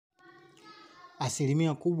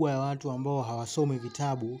Asilimia kubwa ya watu ambao hawasomi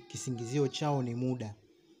vitabu, kisingizio chao ni muda.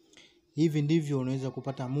 Hivi ndivyo unaweza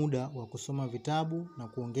kupata muda wa kusoma vitabu na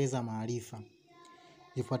kuongeza maarifa.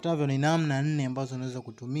 Ifuatavyo ni namna 4 ambazo unaweza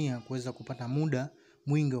kutumia kuweza kupata muda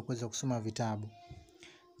mwingi wa kuweza kusoma vitabu.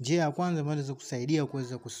 Njia ya kwanza ambayo inaweza kusaidia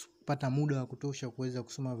kuweza kupata muda wa kutosha kuweza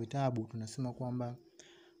kusoma vitabu, tunasema kwamba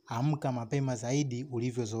amka mapema zaidi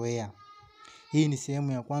ulivyozoea. Hii ni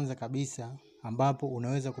sehemu ya kwanza kabisa ambapo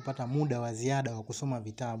unaweza kupata muda wa ziada wa kusoma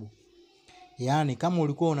vitabu. Yaani kama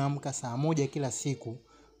ulikuwa unaamka saa 1 kila siku,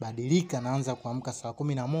 badilika na anza kuamka saa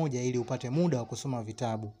 11 ili upate muda wa kusoma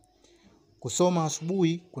vitabu. Kusoma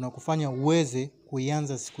asubuhi kuna kufanya uweze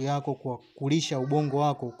kuianza siku yako kwa kulisha ubongo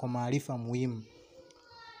wako kwa maarifa muhimu.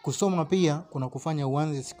 Kusoma pia kuna kufanya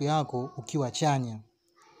uanze siku yako ukiwa chanya.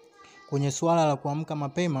 Kwenye suala la kuamka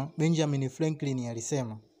mapema, Benjamin Franklin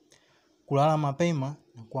alisema, kulala mapema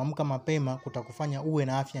na kuamka mapema kutakufanya uwe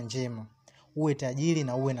na afya njema, uwe tajiri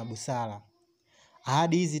na uwe na busara.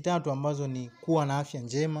 Ahadi hizi 3 ambazo ni kuwa na afya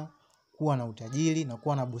njema, kuwa na utajiri na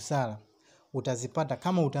kuwa na busara, utazipata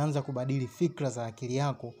kama utaanza kubadili fikra za akili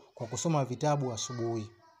yako kwa kusoma vitabu asubuhi.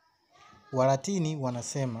 Walatini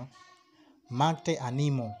wanasema Magte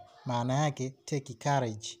animo, maana yake take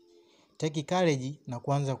courage. Take courage na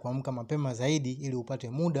kuanza kuamka mapema zaidi ili upate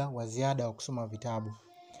muda wa ziada wa kusoma vitabu.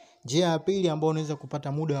 Njia ya pili ambayo unaweza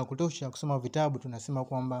kupata muda wa kutosha kusoma vitabu, tunasema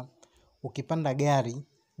kwamba ukipanda gari,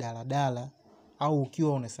 daladala au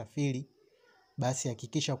ukiwa unasafiri, basi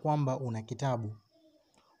hakikisha kwamba una kitabu.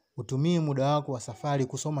 Utumie muda wako wa safari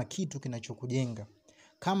kusoma kitu kinachokujenga.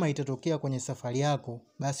 Kama itatokea kwenye safari yako,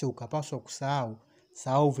 basi ukapaswa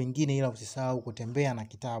sahau vingine ila usisahau kutembea na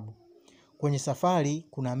kitabu. Kwenye safari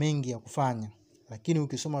kuna mengi ya kufanya, lakini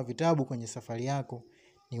ukisoma vitabu kwenye safari yako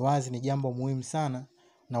ni wazi ni jambo muhimu sana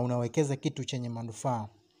na unawekeza kitu chenye manufaa.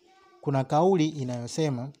 Kuna kauli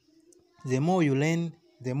inayosema the more you learn,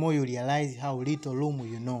 the more you realize how little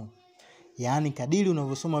room you know. Yaani kadiri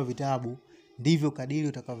unavyosoma vitabu, ndivyo kadiri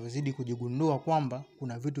utakavyozidi kujigundua kwamba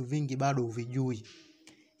kuna vitu vingi bado huvijui.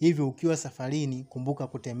 Hivyo ukiwa safarini, kumbuka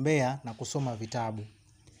kutembea na kusoma vitabu.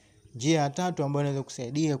 Njia ya 3 ambayo inaweza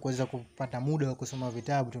kusaidia kuweza kupata muda wa kusoma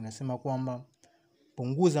vitabu, tunasema kwamba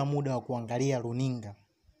punguza muda wa kuangalia runinga.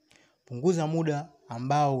 Punguza muda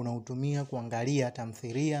ambao unautumia kuangalia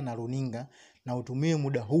tamthilia na runinga na utumie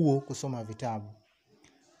muda huo kusoma vitabu.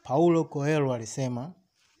 Paulo Coelho alisema,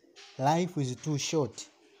 life is too short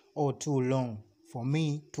or too long for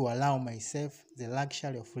me to allow myself the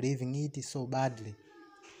luxury of living it so badly.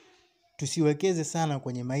 Tusiwekeze sana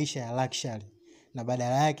kwenye maisha ya luxury na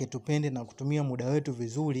badala yake tupende na kutumia muda wetu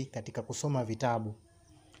vizuri katika kusoma vitabu.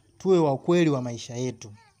 Tuwe wa kweli wa maisha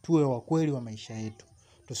yetu. Tuwe wa kweli wa maisha yetu.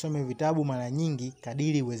 Tusome vitabu mara nyingi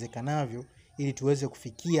kadiri iwezekanavyo ili tuweze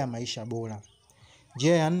kufikia maisha bora.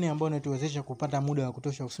 Njia ya 4 ambayo inatuwezesha kupata muda wa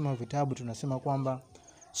kutosha kusoma vitabu, tunasema kwamba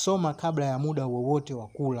soma kabla ya muda wowote wa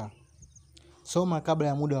kula. Soma kabla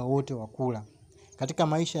ya muda wowote wa kula. Katika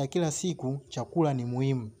maisha ya kila siku, chakula ni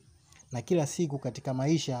muhimu. Na kila siku katika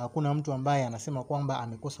maisha hakuna mtu ambaye anasema kwamba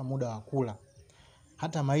amekosa muda wa kula.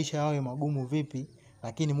 Hata maisha yawe magumu vipi,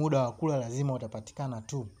 lakini muda wa kula lazima utapatikana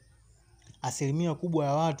tu. Asilimia kubwa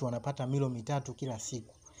ya watu wanapata milo 3 kila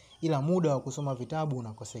siku, ila muda wa kusoma vitabu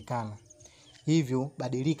unakosekana. Hivyo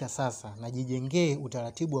badilika sasa na jijengee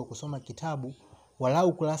utaratibu wa kusoma kitabu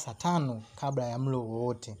walau kurasa 5 kabla ya mlo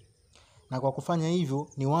wowote. Na kwa kufanya hivyo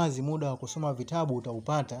ni wazi muda wa kusoma vitabu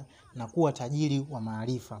utaupata na kuwa tajiri wa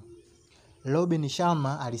maarifa. Robin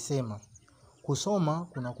Sharma alisema, kusoma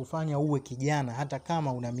kuna kufanya uwe kijana hata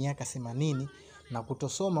kama una miaka 80 na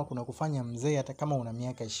kutosoma kuna kufanya mzee hata kama una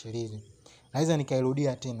miaka 20. Naweza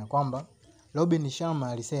nikairudia tena kwamba Robin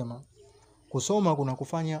Sharma alisema, kusoma kuna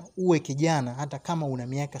kufanya uwe kijana hata kama una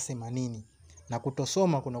miaka 80 na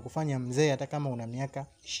kutosoma kuna kufanya mzee hata kama una miaka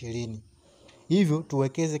 20. Hivyo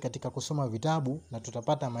tuwekeze katika kusoma vitabu na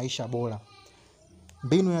tutapata maisha bora.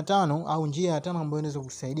 Mbinu ya 5 au njia ya 5 ambayo inaweza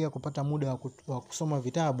kusaidia kupata muda wa kusoma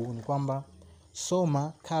vitabu ni kwamba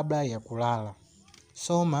soma kabla ya kulala.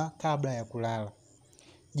 Soma kabla ya kulala.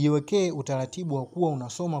 Jiwekee utaratibu wa kuwa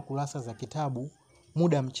unasoma kurasa za kitabu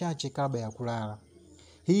muda mchache kabla ya kulala.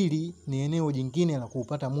 Hili ni eneo jingine la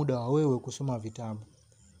kupata muda wa wewe kusoma vitabu.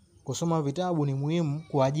 Kusoma vitabu ni muhimu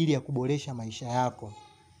kwa ajili ya kuboresha maisha yako.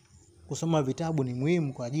 Kusoma vitabu ni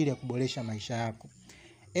muhimu kwa ajili ya kuboresha maisha yako.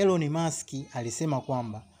 Elon Musk alisema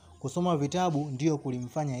kwamba kusoma vitabu ndio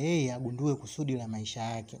kulimfanya yeye agundue kusudi la maisha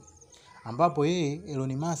yake. Ambapo yeye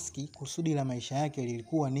Elon Musk kusudi la maisha yake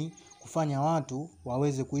lilikuwa ni kufanya watu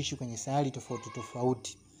waweze kuishi kwenye sayari tofauti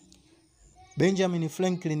tofauti. Benjamin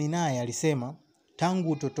Franklin naye alisema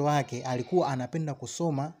tangu utoto wake alikuwa anapenda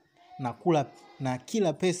kusoma na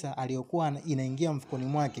kila pesa aliyokuwa inaingia mfukoni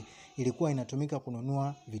mwake ilikuwa inatumika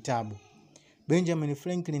kununua vitabu. Benjamin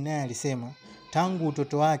Franklin naye alisema tangu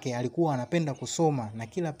utoto wake alikuwa anapenda kusoma na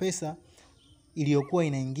kila pesa iliyokuwa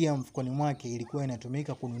inaingia mfukoni mwake ilikuwa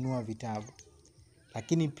inatumika kununua vitabu.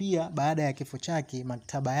 Lakini pia baada ya kifo chake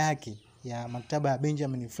maktaba ya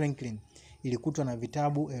Benjamin Franklin ilikutwa na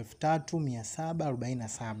vitabu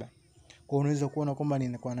 3747. Kwa unaweza kuona kwamba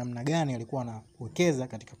ni kwa namna gani alikuwa anawekeza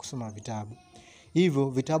katika kusoma vitabu. Hivyo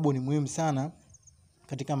vitabu ni muhimu sana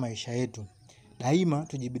katika maisha yetu. Daima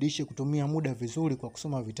tujibidishe kutumia muda vizuri kwa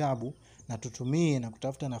kusoma vitabu na tutumie na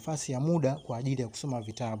kutafuta nafasi ya muda kwa ajili ya kusoma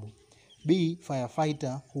vitabu. Be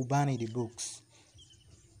firefighter who burn the books.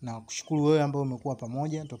 Na kushukuru wewe ambao umekuwa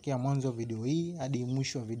pamoja tokea mwanzo wa video hii hadi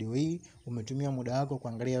mwisho wa video hii. Umetumia muda wako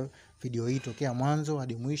kuangalia video hii tokea mwanzo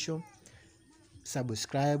hadi mwisho.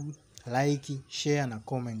 Subscribe, like, share na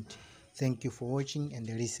comment. Thank you for watching and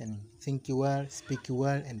listening. Think well, speak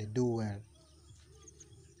well and do well.